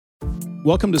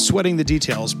Welcome to Sweating the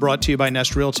Details, brought to you by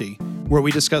Nest Realty, where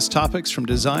we discuss topics from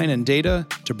design and data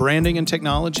to branding and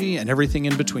technology and everything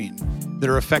in between that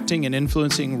are affecting and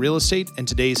influencing real estate and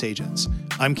today's agents.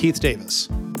 I'm Keith Davis.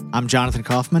 I'm Jonathan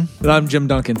Kaufman. And I'm Jim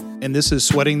Duncan. And this is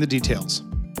Sweating the Details.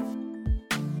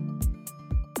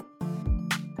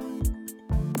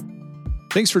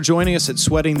 Thanks for joining us at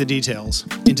Sweating the Details.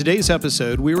 In today's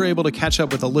episode, we were able to catch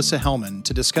up with Alyssa Hellman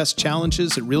to discuss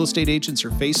challenges that real estate agents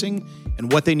are facing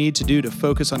and what they need to do to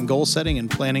focus on goal setting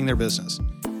and planning their business.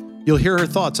 You'll hear her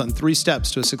thoughts on 3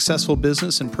 steps to a successful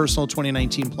business and personal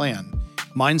 2019 plan: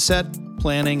 mindset,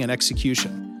 planning, and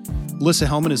execution. Alyssa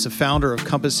Hellman is the founder of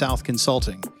Compass South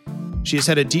Consulting. She has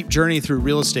had a deep journey through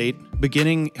real estate,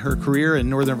 beginning her career in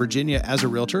Northern Virginia as a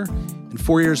realtor, and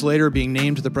 4 years later being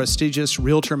named to the prestigious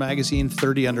Realtor magazine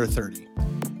 30 Under 30.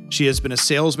 She has been a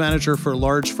sales manager for a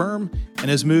large firm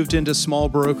and has moved into small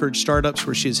brokerage startups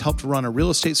where she has helped run a real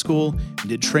estate school and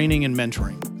did training and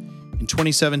mentoring. In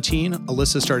 2017,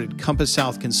 Alyssa started Compass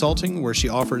South Consulting, where she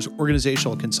offers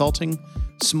organizational consulting,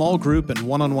 small group and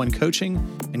one-on-one coaching,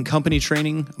 and company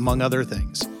training, among other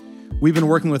things. We've been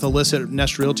working with Alyssa at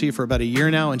Nest Realty for about a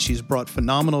year now, and she's brought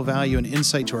phenomenal value and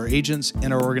insight to our agents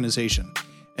and our organization,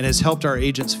 and has helped our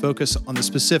agents focus on the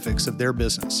specifics of their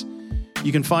business.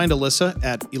 You can find Alyssa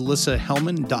at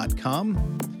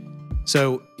elisahellman.com.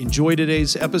 So enjoy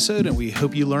today's episode, and we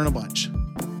hope you learn a bunch.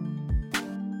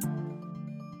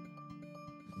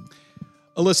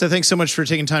 Alyssa, thanks so much for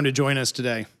taking time to join us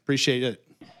today. Appreciate it.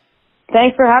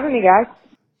 Thanks for having me, guys.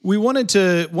 We wanted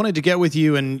to get with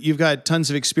you, and you've got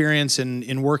tons of experience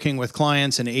in working with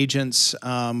clients and agents,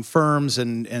 firms,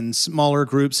 and smaller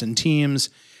groups and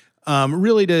teams,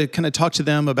 really to kind of talk to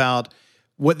them about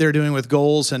what they're doing with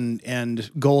goals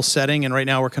and goal setting. And right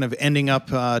now we're kind of ending up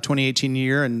 2018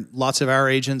 year, and lots of our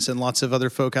agents and lots of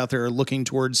other folk out there are looking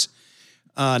towards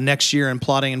next year and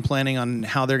plotting and planning on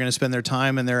how they're going to spend their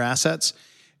time and their assets.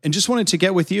 And just wanted to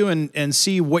get with you and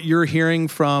see what you're hearing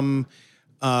from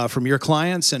your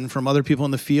clients and from other people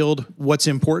in the field, what's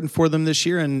important for them this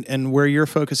year and where you're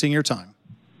focusing your time.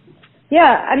 Yeah,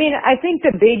 I mean, I think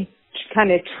the big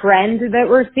kind of trend that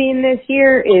we're seeing this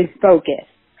year is focus,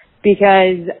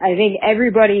 because I think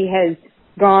everybody has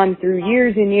gone through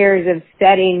years and years of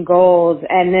setting goals,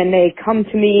 and then they come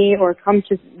to me or come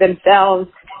to themselves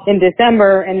in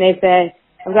December and they say,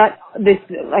 I've got this,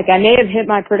 like I may have hit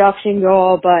my production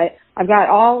goal, but I've got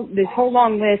this whole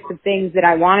long list of things that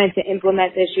I wanted to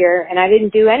implement this year, and I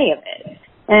didn't do any of it.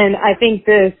 And I think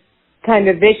the kind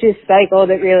of vicious cycle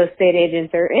that real estate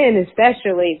agents are in,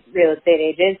 especially real estate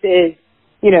agents, is,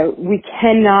 we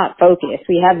cannot focus.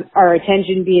 We have our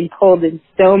attention being pulled in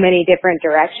so many different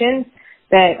directions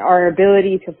that our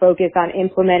ability to focus on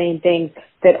implementing things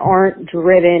that aren't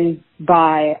driven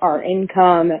by our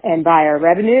income and by our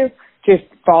revenue just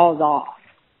falls off.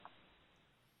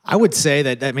 I would say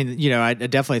that, I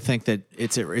definitely think that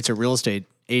it's a real estate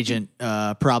agent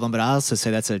problem, but I also say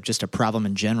that's just a problem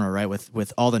in general, right?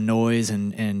 With all the noise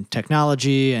and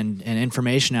technology and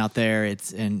information out there,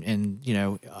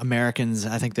 Americans,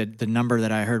 I think that the number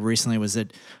that I heard recently was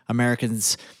that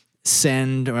Americans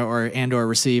send or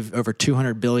receive over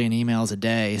 200 billion emails a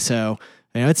day. So,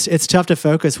 it's tough to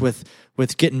focus with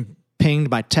getting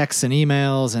pinged by texts and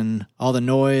emails and all the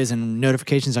noise and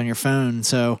notifications on your phone.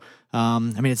 So,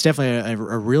 it's definitely a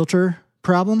realtor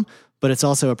problem, but it's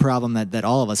also a problem that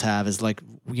all of us have. Is like,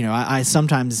 I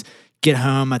sometimes get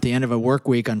home at the end of a work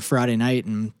week on Friday night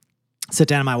and sit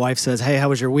down and my wife says, "Hey, how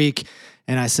was your week?"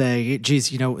 And I say,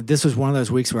 "Geez, this was one of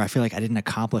those weeks where I feel like I didn't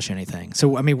accomplish anything." So,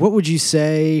 what would you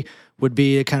say would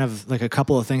be kind of like a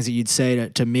couple of things that you'd say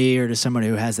to me or to someone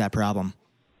who has that problem?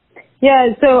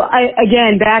 Yeah, so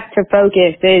again, back to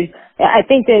focus I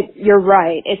think that you're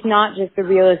right. It's not just a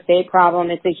real estate problem,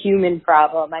 it's a human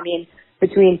problem. I mean,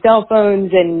 between cell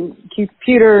phones and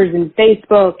computers and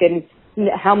Facebook and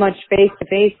how much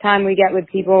face-to-face time we get with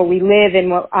people, we live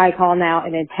in what I call now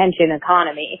an attention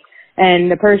economy. And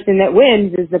the person that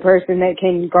wins is the person that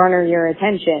can garner your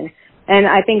attention. And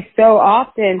I think so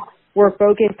often we're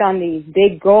focused on these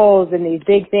big goals and these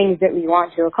big things that we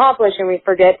want to accomplish, and we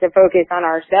forget to focus on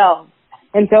ourselves.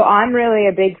 And so I'm really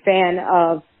a big fan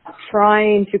of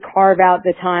trying to carve out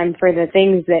the time for the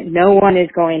things that no one is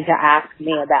going to ask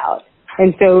me about.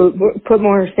 And so, put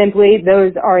more simply,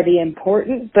 those are the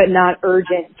important but not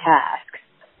urgent tasks.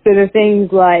 So the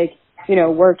things like,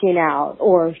 working out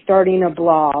or starting a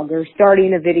blog or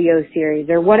starting a video series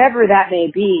or whatever that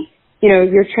may be,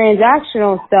 your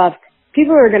transactional stuff,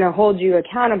 people are going to hold you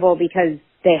accountable because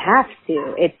they have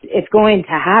to. It's going to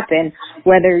happen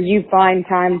whether you find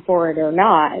time for it or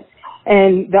not.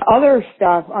 And the other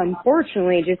stuff,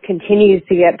 unfortunately, just continues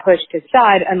to get pushed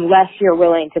aside unless you're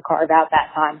willing to carve out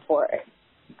that time for it.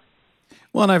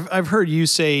 Well, and I've heard you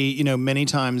say, many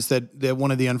times that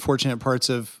one of the unfortunate parts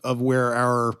of where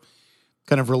our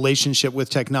kind of relationship with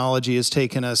technology has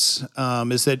taken us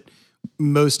is that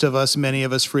many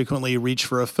of us frequently reach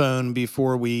for a phone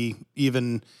before we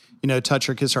even, touch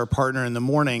or kiss our partner in the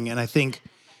morning. And I think,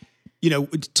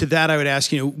 to that I would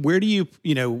ask, where do you,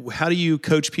 how do you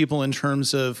coach people in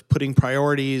terms of putting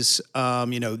priorities,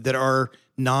 that are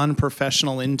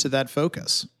non-professional into that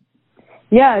focus?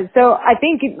 Yeah, so I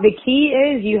think the key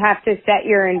is you have to set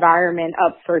your environment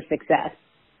up for success.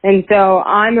 And so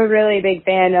I'm a really big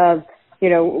fan of,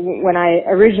 when I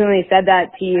originally said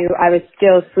that to you, I was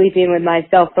still sleeping with my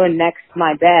cell phone next to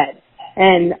my bed.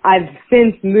 And I've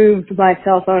since moved my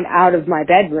cell phone out of my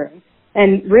bedroom.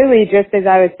 And really, just as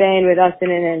I was saying with us in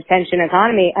an attention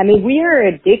economy, I mean, we are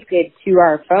addicted to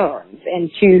our phones and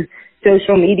to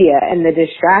social media and the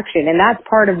distraction. And that's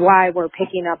part of why we're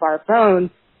picking up our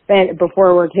phones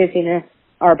before we're kissing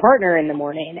our partner in the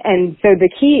morning. And so the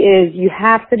key is you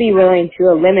have to be willing to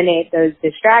eliminate those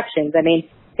distractions. I mean,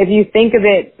 if you think of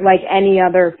it like any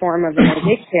other form of an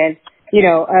addiction,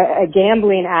 a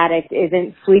gambling addict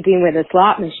isn't sleeping with a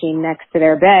slot machine next to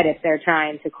their bed if they're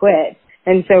trying to quit.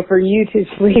 And so for you to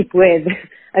sleep with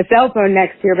a cell phone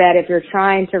next to your bed if you're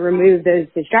trying to remove those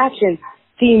distractions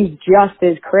seems just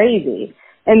as crazy.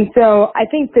 And so I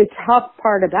think the tough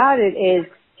part about it is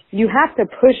you have to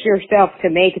push yourself to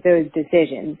make those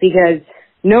decisions because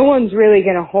no one's really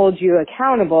going to hold you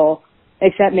accountable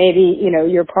except maybe,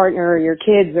 your partner or your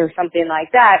kids or something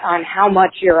like that on how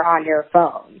much you're on your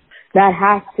phone. That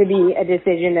has to be a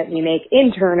decision that you make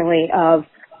internally of,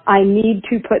 I need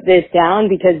to put this down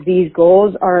because these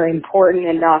goals are important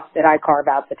enough that I carve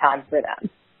out the time for them.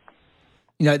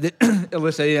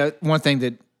 Alyssa, one thing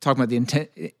that talking about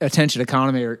the attention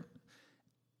economy or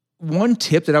one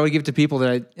tip that I would give to people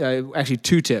actually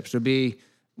two tips would be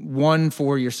one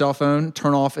for your cell phone,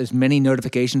 turn off as many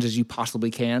notifications as you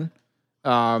possibly can.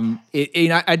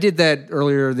 I did that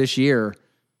earlier this year,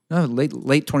 late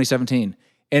 2017,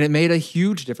 and it made a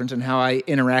huge difference in how I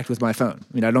interact with my phone.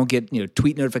 I mean, I don't get,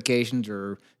 tweet notifications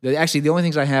actually the only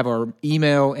things I have are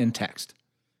email and text.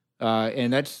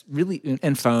 And that's really,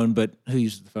 and phone, but who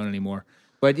uses the phone anymore?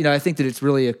 But, I think that it's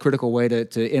really a critical way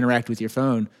to interact with your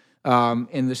phone.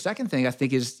 And the second thing I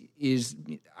think is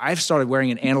I've started wearing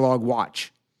an analog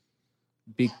watch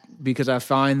because I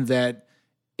find that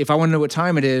if I want to know what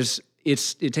time it is,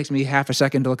 it takes me half a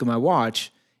second to look at my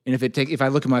watch. And if I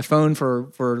look at my phone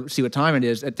for see what time it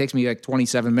is, it takes me like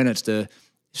 27 minutes to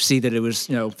see that it was,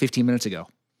 15 minutes ago.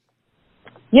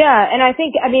 Yeah. And I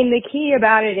think, the key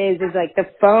about it is like the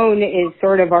phone is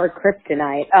sort of our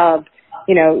kryptonite of,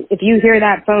 if you hear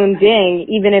that phone ding,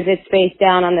 even if it's face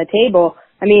down on the table,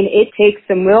 it takes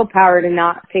some willpower to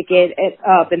not pick it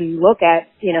up and look at,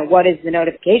 what is the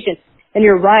notification. And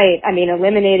you're right.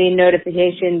 Eliminating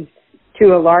notifications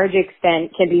to a large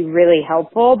extent can be really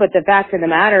helpful. But the fact of the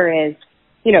matter is,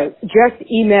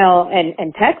 just email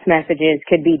and text messages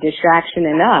could be distraction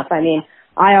enough.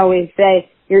 I always say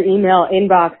your email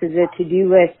inbox is a to-do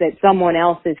list that someone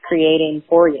else is creating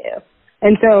for you.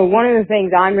 And so one of the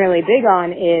things I'm really big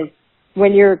on is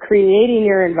when you're creating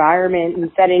your environment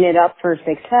and setting it up for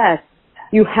success,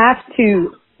 you have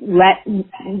to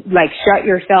shut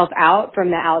yourself out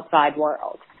from the outside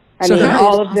world.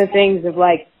 All of the things of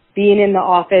being in the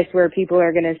office where people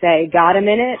are going to say, got a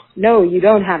minute? No, you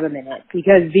don't have a minute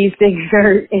because these things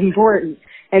are important.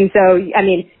 And so,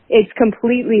 it's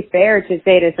completely fair to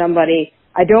say to somebody,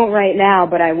 I don't right now,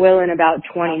 but I will in about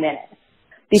 20 minutes.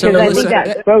 Because I think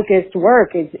that focused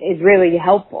work is really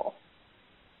helpful.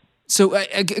 So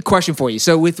a question for you.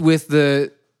 So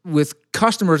with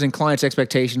customers and clients'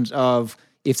 expectations of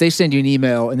if they send you an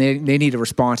email and they need a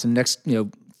response in the next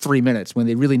 3 minutes when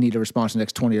they really need a response in the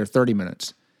next 20 or 30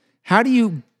 minutes, how do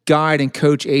you guide and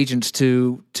coach agents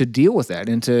to deal with that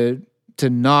and to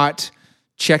not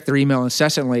check their email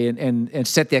incessantly and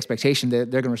set the expectation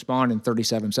that they're going to respond in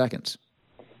 37 seconds?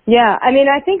 Yeah,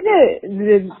 I think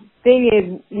the thing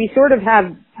is we sort of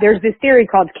there's this theory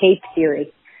called CAPE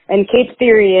theory. And CAPE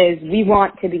theory is we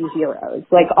want to be heroes.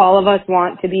 All of us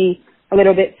want to be a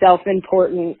little bit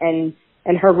self-important and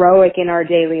heroic in our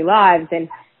daily lives. And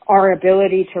our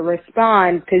ability to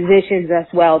respond positions us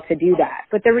well to do that.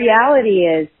 But the reality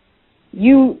is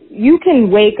you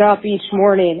can wake up each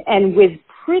morning and with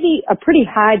a pretty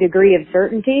high degree of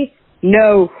certainty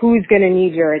know who's going to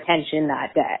need your attention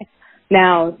that day.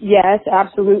 Now, yes,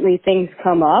 absolutely things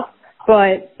come up,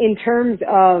 but in terms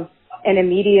of an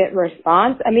immediate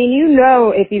response,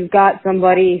 if you've got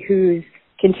somebody who's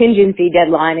contingency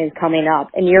deadline is coming up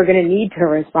and you're going to need to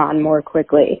respond more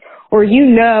quickly. Or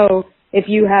if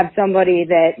you have somebody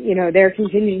that, their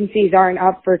contingencies aren't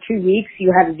up for 2 weeks,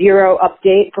 you have zero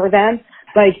update for them.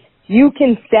 Like, you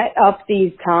can set up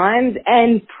these times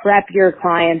and prep your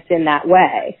clients in that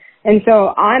way. And so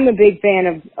I'm a big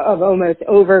fan of almost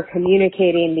over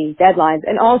communicating these deadlines,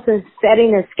 and also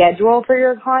setting a schedule for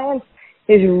your clients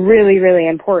is really, really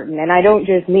important. And I don't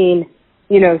just mean,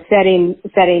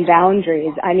 setting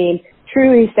boundaries. I mean,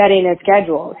 truly setting a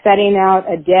schedule, setting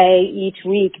out a day each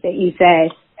week that you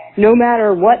say, no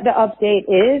matter what the update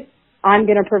is, I'm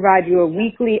going to provide you a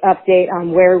weekly update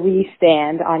on where we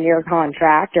stand on your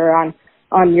contract or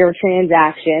on your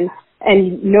transaction.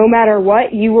 And no matter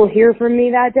what, you will hear from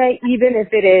me that day, even if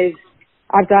it is,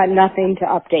 I've got nothing to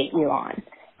update you on.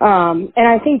 And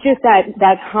I think just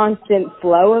that constant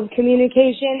flow of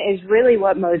communication is really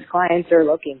what most clients are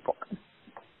looking for.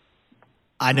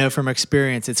 I know from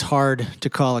experience, it's hard to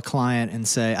call a client and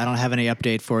say, I don't have any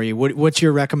update for you. What's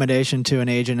your recommendation to an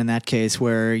agent in that case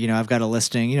where, I've got a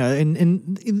listing,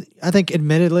 and I think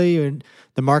admittedly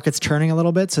the market's turning a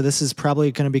little bit. So this is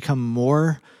probably going to become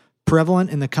more prevalent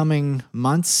in the coming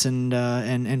months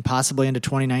and possibly into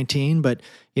 2019. But,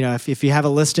 if you have a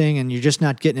listing and you're just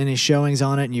not getting any showings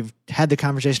on it and you've had the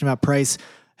conversation about price,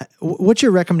 what's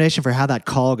your recommendation for how that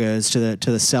call goes to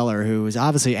the seller who is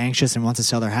obviously anxious and wants to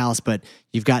sell their house, but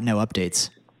you've got no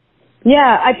updates?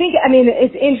 Yeah,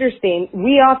 it's interesting.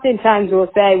 We oftentimes will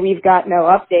say we've got no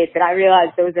updates, and I realize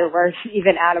those are words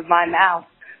even out of my mouth.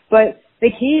 But the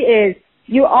key is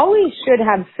you always should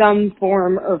have some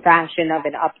form or fashion of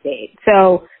an update.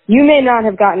 So you may not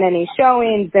have gotten any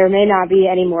showings. There may not be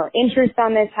any more interest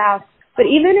on this house. But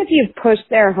even if you've pushed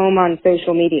their home on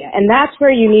social media, and that's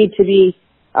where you need to be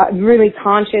really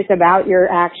conscious about your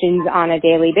actions on a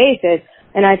daily basis.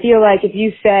 And I feel like if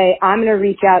you say, I'm going to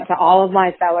reach out to all of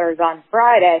my sellers on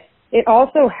Friday, it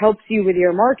also helps you with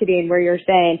your marketing where you're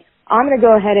saying, I'm going to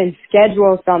go ahead and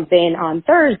schedule something on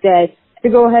Thursday to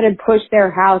go ahead and push their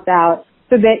house out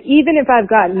so that even if I've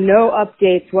got no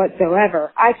updates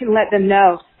whatsoever, I can let them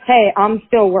know, hey, I'm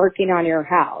still working on your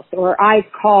house, or I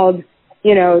called,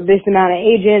 this amount of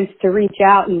agents to reach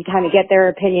out and kind of get their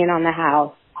opinion on the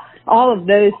house. All of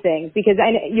those things, because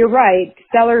you're right,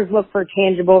 sellers look for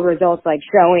tangible results like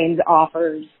showings,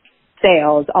 offers,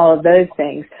 sales, all of those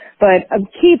things. But a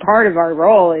key part of our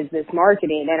role is this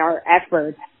marketing and our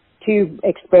efforts to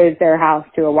expose their house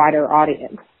to a wider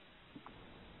audience.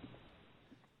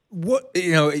 What,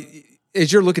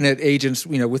 as you're looking at agents,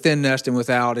 within Nest and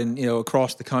without and,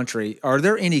 across the country, are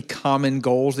there any common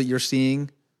goals that you're seeing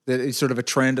that is sort of a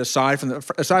trend aside from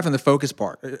the focus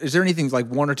part? Is there anything like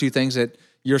one or two things that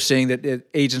you're seeing that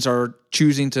agents are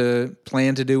choosing to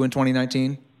plan to do in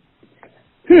 2019?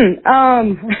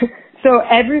 So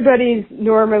everybody's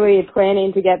normally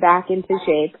planning to get back into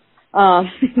shape.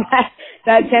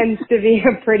 That tends to be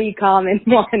a pretty common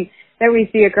one that we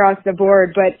see across the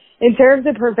board. But in terms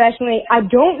of professionally, I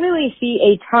don't really see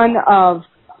a ton of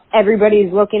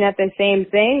everybody's looking at the same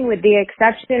thing with the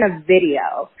exception of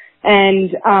video.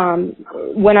 And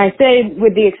when I say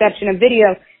with the exception of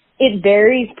video, it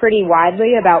varies pretty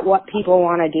widely about what people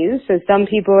want to do. So some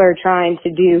people are trying to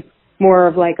do more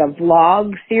of like a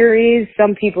vlog series.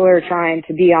 Some people are trying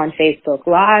to be on Facebook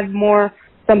Live more.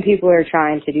 Some people are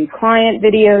trying to do client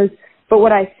videos. But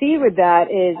what I see with that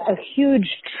is a huge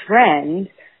trend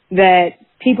that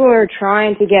people are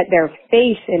trying to get their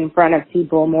face in front of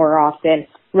people more often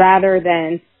rather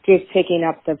than just picking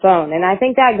up the phone. And I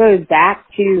think that goes back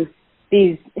to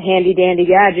these handy dandy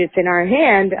gadgets in our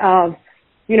hand of,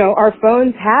 our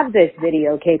phones have this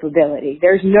video capability.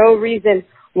 There's no reason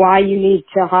why you need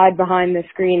to hide behind the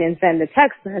screen and send a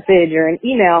text message or an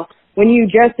email when you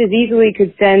just as easily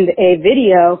could send a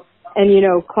video and,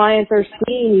 clients are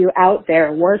seeing you out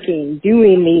there working,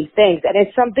 doing these things. And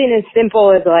it's something as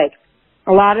simple as like,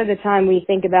 a lot of the time we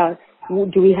think about,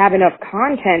 do we have enough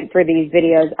content for these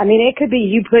videos? I mean, it could be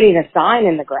you putting a sign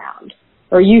in the ground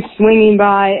or you swinging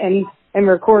by and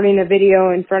recording a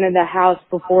video in front of the house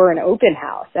before an open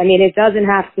house. I mean, it doesn't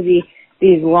have to be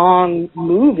these long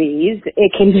movies.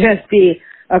 It can just be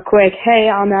a quick, hey,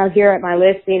 I'm out here at my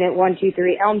listing at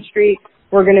 123 Elm Street.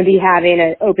 We're going to be having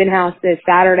an open house this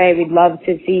Saturday. We'd love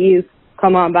to see you.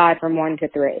 Come on by from 1 to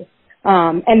 3.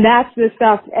 And that's the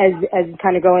stuff as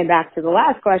kind of going back to the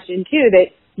last question too, that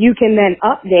you can then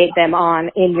update them on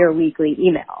in your weekly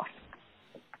email.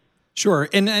 Sure.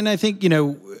 And I think,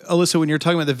 Alyssa, when you're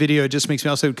talking about the video, it just makes me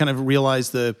also kind of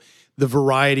realize the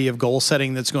variety of goal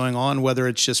setting that's going on, whether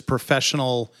it's just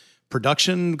professional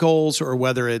production goals or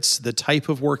whether it's the type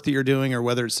of work that you're doing or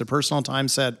whether it's the personal time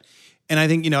set. And I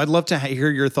think, I'd love to hear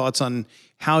your thoughts on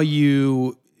how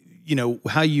you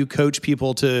coach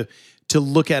people to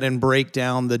look at and break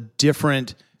down the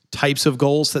different types of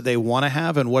goals that they want to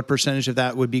have, and what percentage of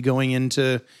that would be going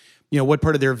into, what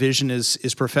part of their vision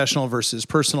is professional versus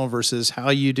personal, versus how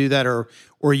you do that, or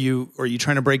are you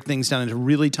trying to break things down into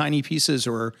really tiny pieces,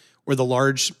 or the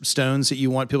large stones that you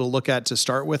want people to look at to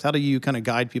start with? How do you kind of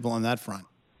guide people on that front?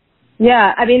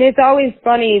 Yeah, I mean, it's always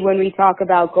funny when we talk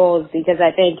about goals, because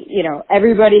I think,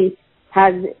 everybody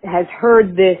has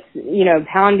heard this,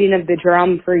 pounding of the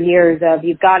drum for years of,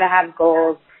 you've got to have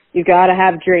goals, you've got to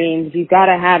have dreams, you've got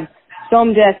to have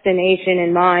some destination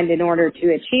in mind in order to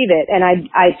achieve it. And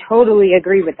I totally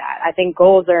agree with that. I think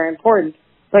goals are important.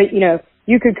 But,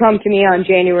 you could come to me on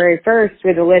January 1st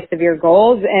with a list of your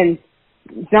goals, and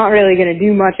it's not really going to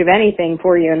do much of anything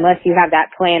for you unless you have that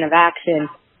plan of action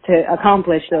to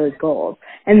accomplish those goals.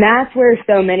 And that's where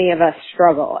so many of us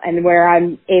struggle, and where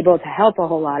I'm able to help a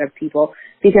whole lot of people,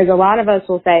 because a lot of us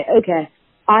will say, okay,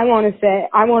 I want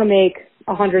to make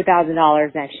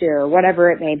 $100,000 next year, or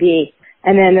whatever it may be.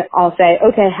 And then I'll say,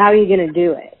 okay, how are you going to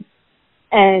do it?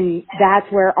 And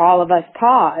that's where all of us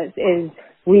pause, is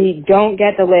we don't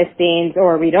get the listings,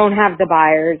 or we don't have the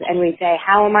buyers, and we say,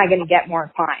 how am I going to get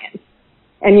more clients?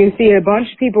 And you see a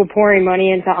bunch of people pouring money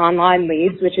into online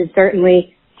leads, which is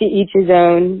certainly to each his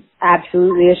own,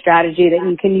 absolutely a strategy that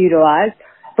you can utilize.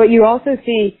 But you also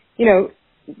see,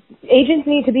 agents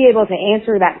need to be able to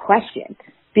answer that question,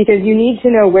 because you need to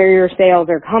know where your sales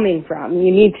are coming from.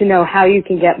 You need to know how you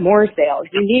can get more sales.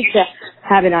 You need to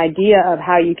have an idea of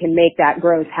how you can make that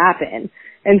growth happen.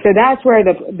 And so that's where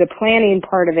the planning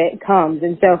part of it comes.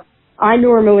 And so I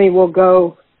normally will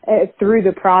go through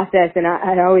the process, and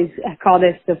I call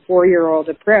this the 4-year-old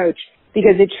approach,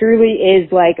 because it truly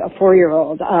is like a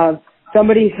 4-year-old.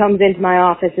 Somebody comes into my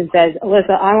office and says,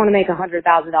 Alyssa, I want to make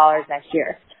 $100,000 next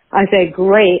year. I say,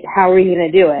 great, how are you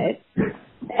going to do it?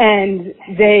 And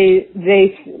they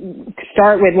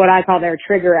start with what I call their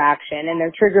trigger action, and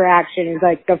their trigger action is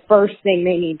like the first thing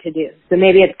they need to do. So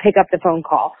maybe it's pick up the phone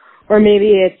call, or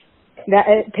maybe it's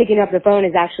that picking up the phone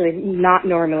is actually not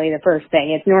normally the first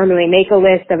thing. It's normally make a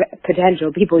list of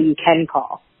potential people you can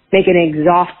call, make an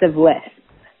exhaustive list.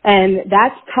 And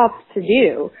that's tough to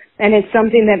do, and it's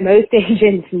something that most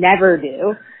agents never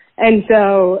do. And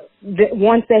so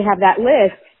once they have that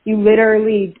list, you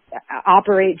literally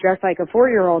operate just like a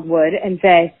 4-year-old would and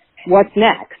say, what's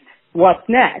next? What's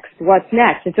next? What's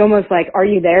next? It's almost like, are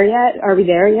you there yet? Are we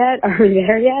there yet? Are we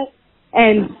there yet?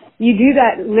 And you do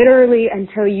that literally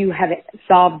until you have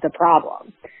solved the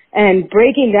problem. And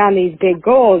breaking down these big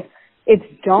goals, it's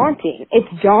daunting.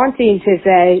 It's daunting to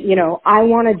say, I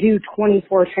want to do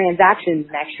 24 transactions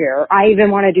next year, or I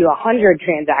even want to do 100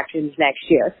 transactions next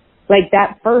year. Like,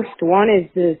 that first one is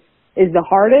the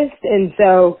hardest. And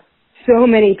so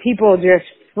many people just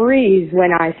freeze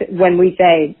when we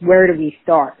say, where do we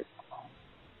start?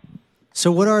 So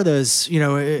what are those,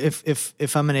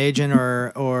 if I'm an agent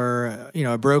or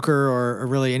a broker or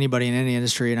really anybody in any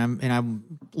industry, and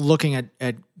I'm looking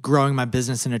at growing my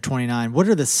business into 29, what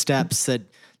are the steps that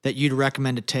you'd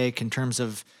recommend to take in terms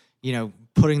of,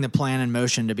 putting the plan in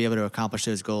motion to be able to accomplish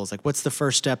those goals? Like, what's the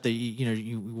first step that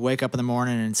you wake up in the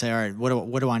morning and say, all right,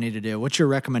 what do I need to do? What's your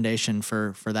recommendation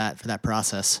for that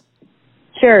process?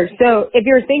 Sure. So if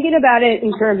you're thinking about it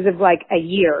in terms of like a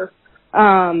year,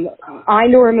 I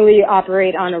normally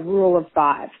operate on a rule of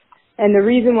 5. And the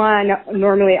reason why I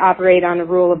normally operate on a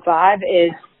rule of 5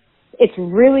 is it's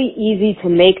really easy to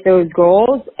make those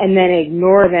goals and then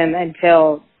ignore them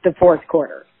until the fourth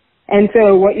quarter. And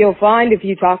so what you'll find if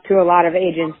you talk to a lot of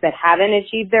agents that haven't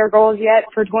achieved their goals yet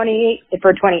for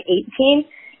 2018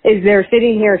 is they're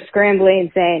sitting here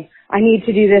scrambling saying, I need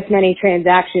to do this many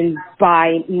transactions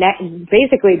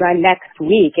basically by next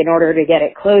week in order to get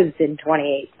it closed in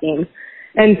 2018.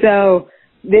 And so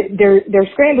they're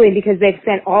scrambling because they've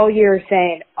spent all year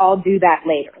saying, I'll do that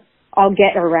later. I'll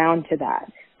get around to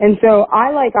that. And so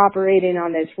I like operating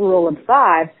on this rule of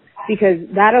 5 because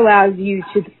that allows you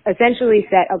to essentially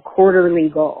set a quarterly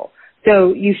goal.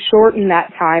 So you shorten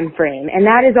that time frame. And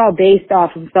that is all based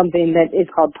off of something that is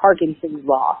called Parkinson's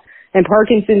Law. And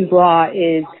Parkinson's Law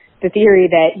is the theory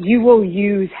that you will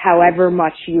use however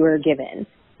much you are given,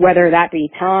 whether that be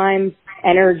time,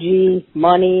 energy,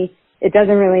 money, it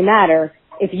doesn't really matter.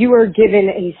 If you are given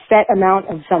a set amount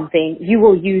of something, you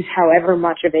will use however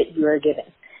much of it you are given.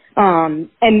 And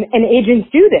agents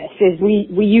do this, is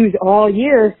we use all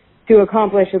year to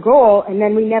accomplish a goal, and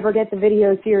then we never get the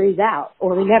video series out,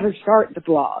 or we never start the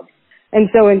blog. And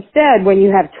so instead, when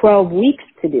you have 12 weeks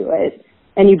to do it,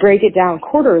 and you break it down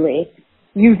quarterly,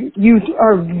 you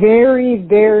are very,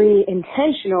 very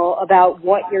intentional about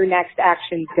what your next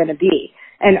action is going to be.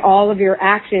 And all of your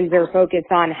actions are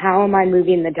focused on how am I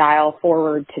moving the dial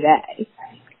forward today.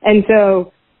 And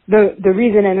so the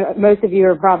reason, and most of you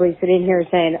are probably sitting here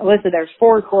saying, Alyssa, there's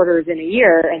 4 quarters in a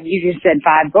year and you just said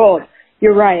 5 goals.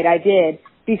 You're right, I did.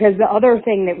 Because the other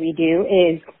thing that we do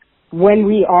is when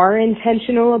we are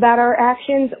intentional about our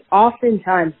actions,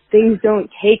 oftentimes things don't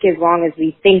take as long as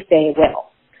we think they will.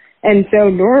 And so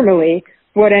normally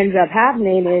what ends up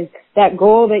happening is that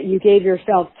goal that you gave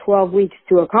yourself 12 weeks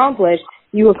to accomplish,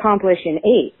 you accomplish in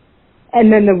 8.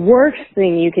 And then the worst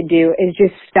thing you could do is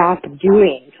just stop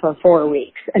doing for 4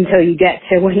 weeks until you get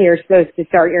to when you're supposed to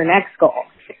start your next goal.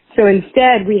 So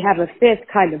instead, we have a 5th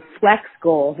kind of flex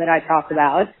goal that I talk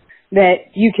about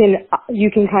that you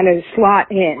can kind of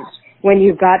slot in when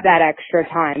you've got that extra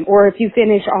time. Or if you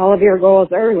finish all of your goals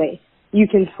early, you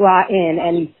can slot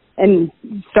in and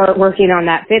start working on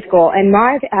that 5th goal. And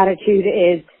my attitude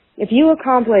is if you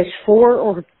accomplish 4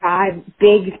 or 5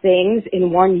 big things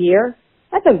in 1 year,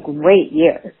 that's a great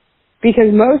year.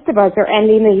 Because most of us are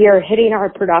ending the year hitting our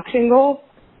production goal,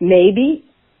 maybe,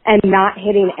 and not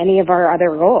hitting any of our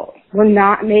other goals. We're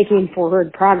not making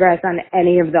forward progress on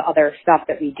any of the other stuff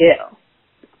that we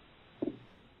do.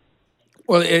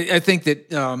 Well, I think that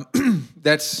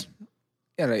that's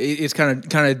it's kind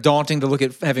of daunting to look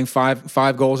at having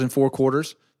five goals in 4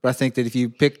 quarters. But I think that if you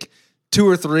pick 2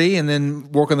 or 3 and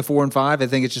then work on the 4 and 5, I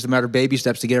think it's just a matter of baby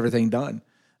steps to get everything done.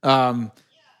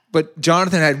 But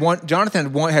Jonathan had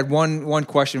one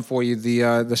question for you.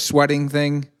 The sweating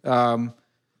thing.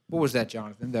 What was that,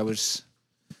 Jonathan? That was.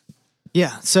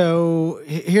 Yeah. So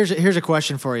here's a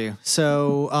question for you.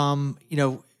 So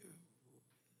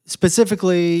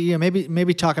specifically,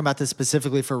 maybe talking about this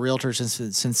specifically for realtors,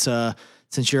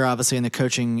 since you're obviously in the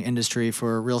coaching industry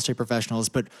for real estate professionals.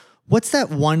 But what's that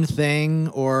one thing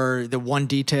or the one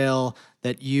detail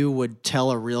that you would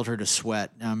tell a realtor to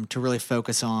sweat, to really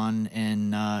focus on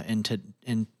in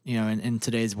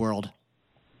today's world?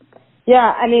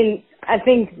 Yeah, I mean, I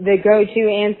think the go-to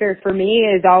answer for me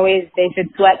is always they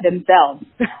should sweat themselves.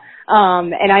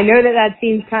 And I know that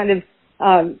seems kind of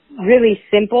really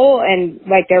simple and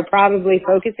like they're probably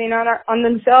focusing on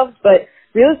themselves, but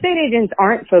real estate agents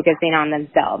aren't focusing on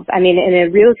themselves. I mean, in a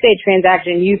real estate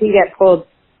transaction, you can get pulled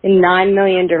in 9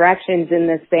 million directions in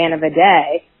the span of a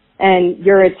day, and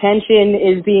your attention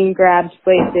is being grabbed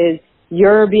places,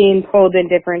 you're being pulled in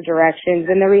different directions,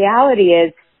 and the reality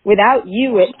is, without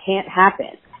you, it can't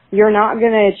happen. You're not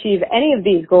going to achieve any of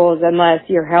these goals unless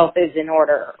your health is in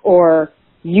order, or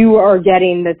you are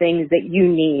getting the things that you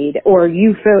need, or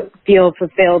you feel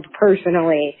fulfilled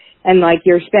personally, and like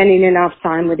you're spending enough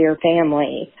time with your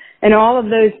family. And all of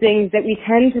those things that we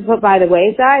tend to put by the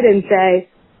wayside and say,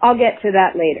 I'll get to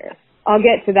that later. I'll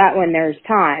get to that when there's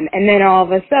time. And then all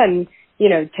of a sudden,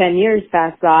 10 years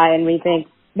pass by and we think,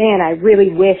 man, I really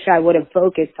wish I would have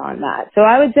focused on that. So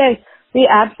I would say we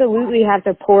absolutely have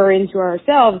to pour into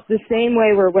ourselves the same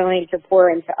way we're willing to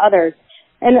pour into others.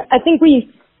 And I think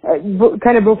we,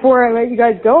 kind of before I let you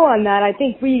guys go on that, I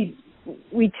think we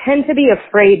tend to be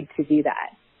afraid to do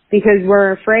that because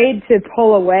we're afraid to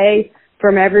pull away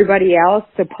from everybody else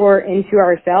to pour into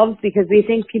ourselves because we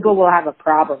think people will have a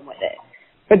problem with it.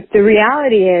 But the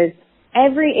reality is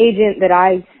every agent that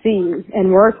I see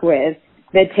and work with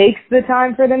that takes the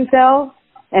time for themselves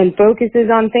and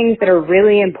focuses on things that are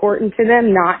really important to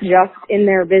them, not just in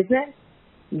their business,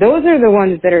 those are the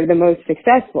ones that are the most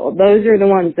successful. Those are the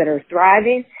ones that are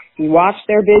thriving. You watch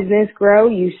their business grow.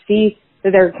 You see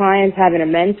that their clients have an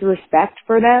immense respect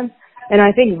for them. And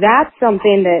I think that's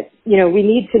something that, we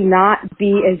need to not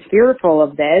be as fearful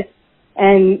of this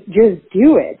and just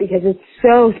do it because it's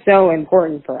so, so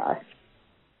important for us.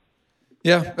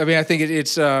 Yeah. I mean, I think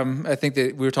it's, I think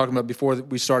that we were talking about before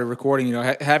we started recording,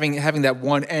 having that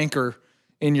one anchor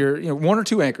in your, 1 or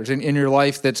 2 anchors in your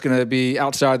life that's going to be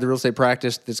outside the real estate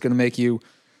practice, that's going to make you,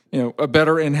 a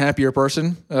better and happier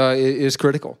person, is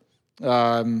critical.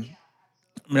 I mean,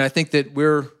 I think that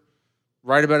we're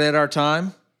right about at our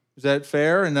time. Is that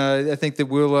fair? And I think that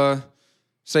we'll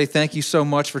say thank you so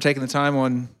much for taking the time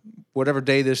on whatever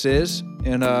day this is.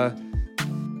 And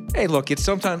hey, look, it's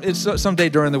someday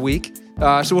during the week.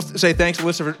 So we'll say thanks,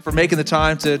 Alyssa, for making the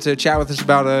time to chat with us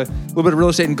about a little bit of real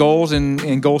estate and goals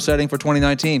and goal setting for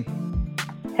 2019.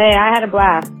 Hey, I had a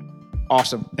blast.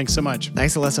 Awesome. Thanks so much.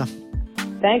 Thanks, Alyssa.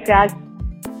 Thanks, guys.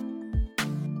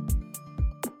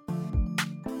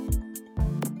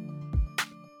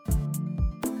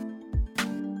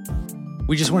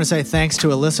 We just want to say thanks to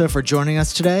Alyssa for joining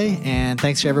us today, and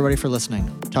thanks to everybody for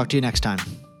listening. Talk to you next time.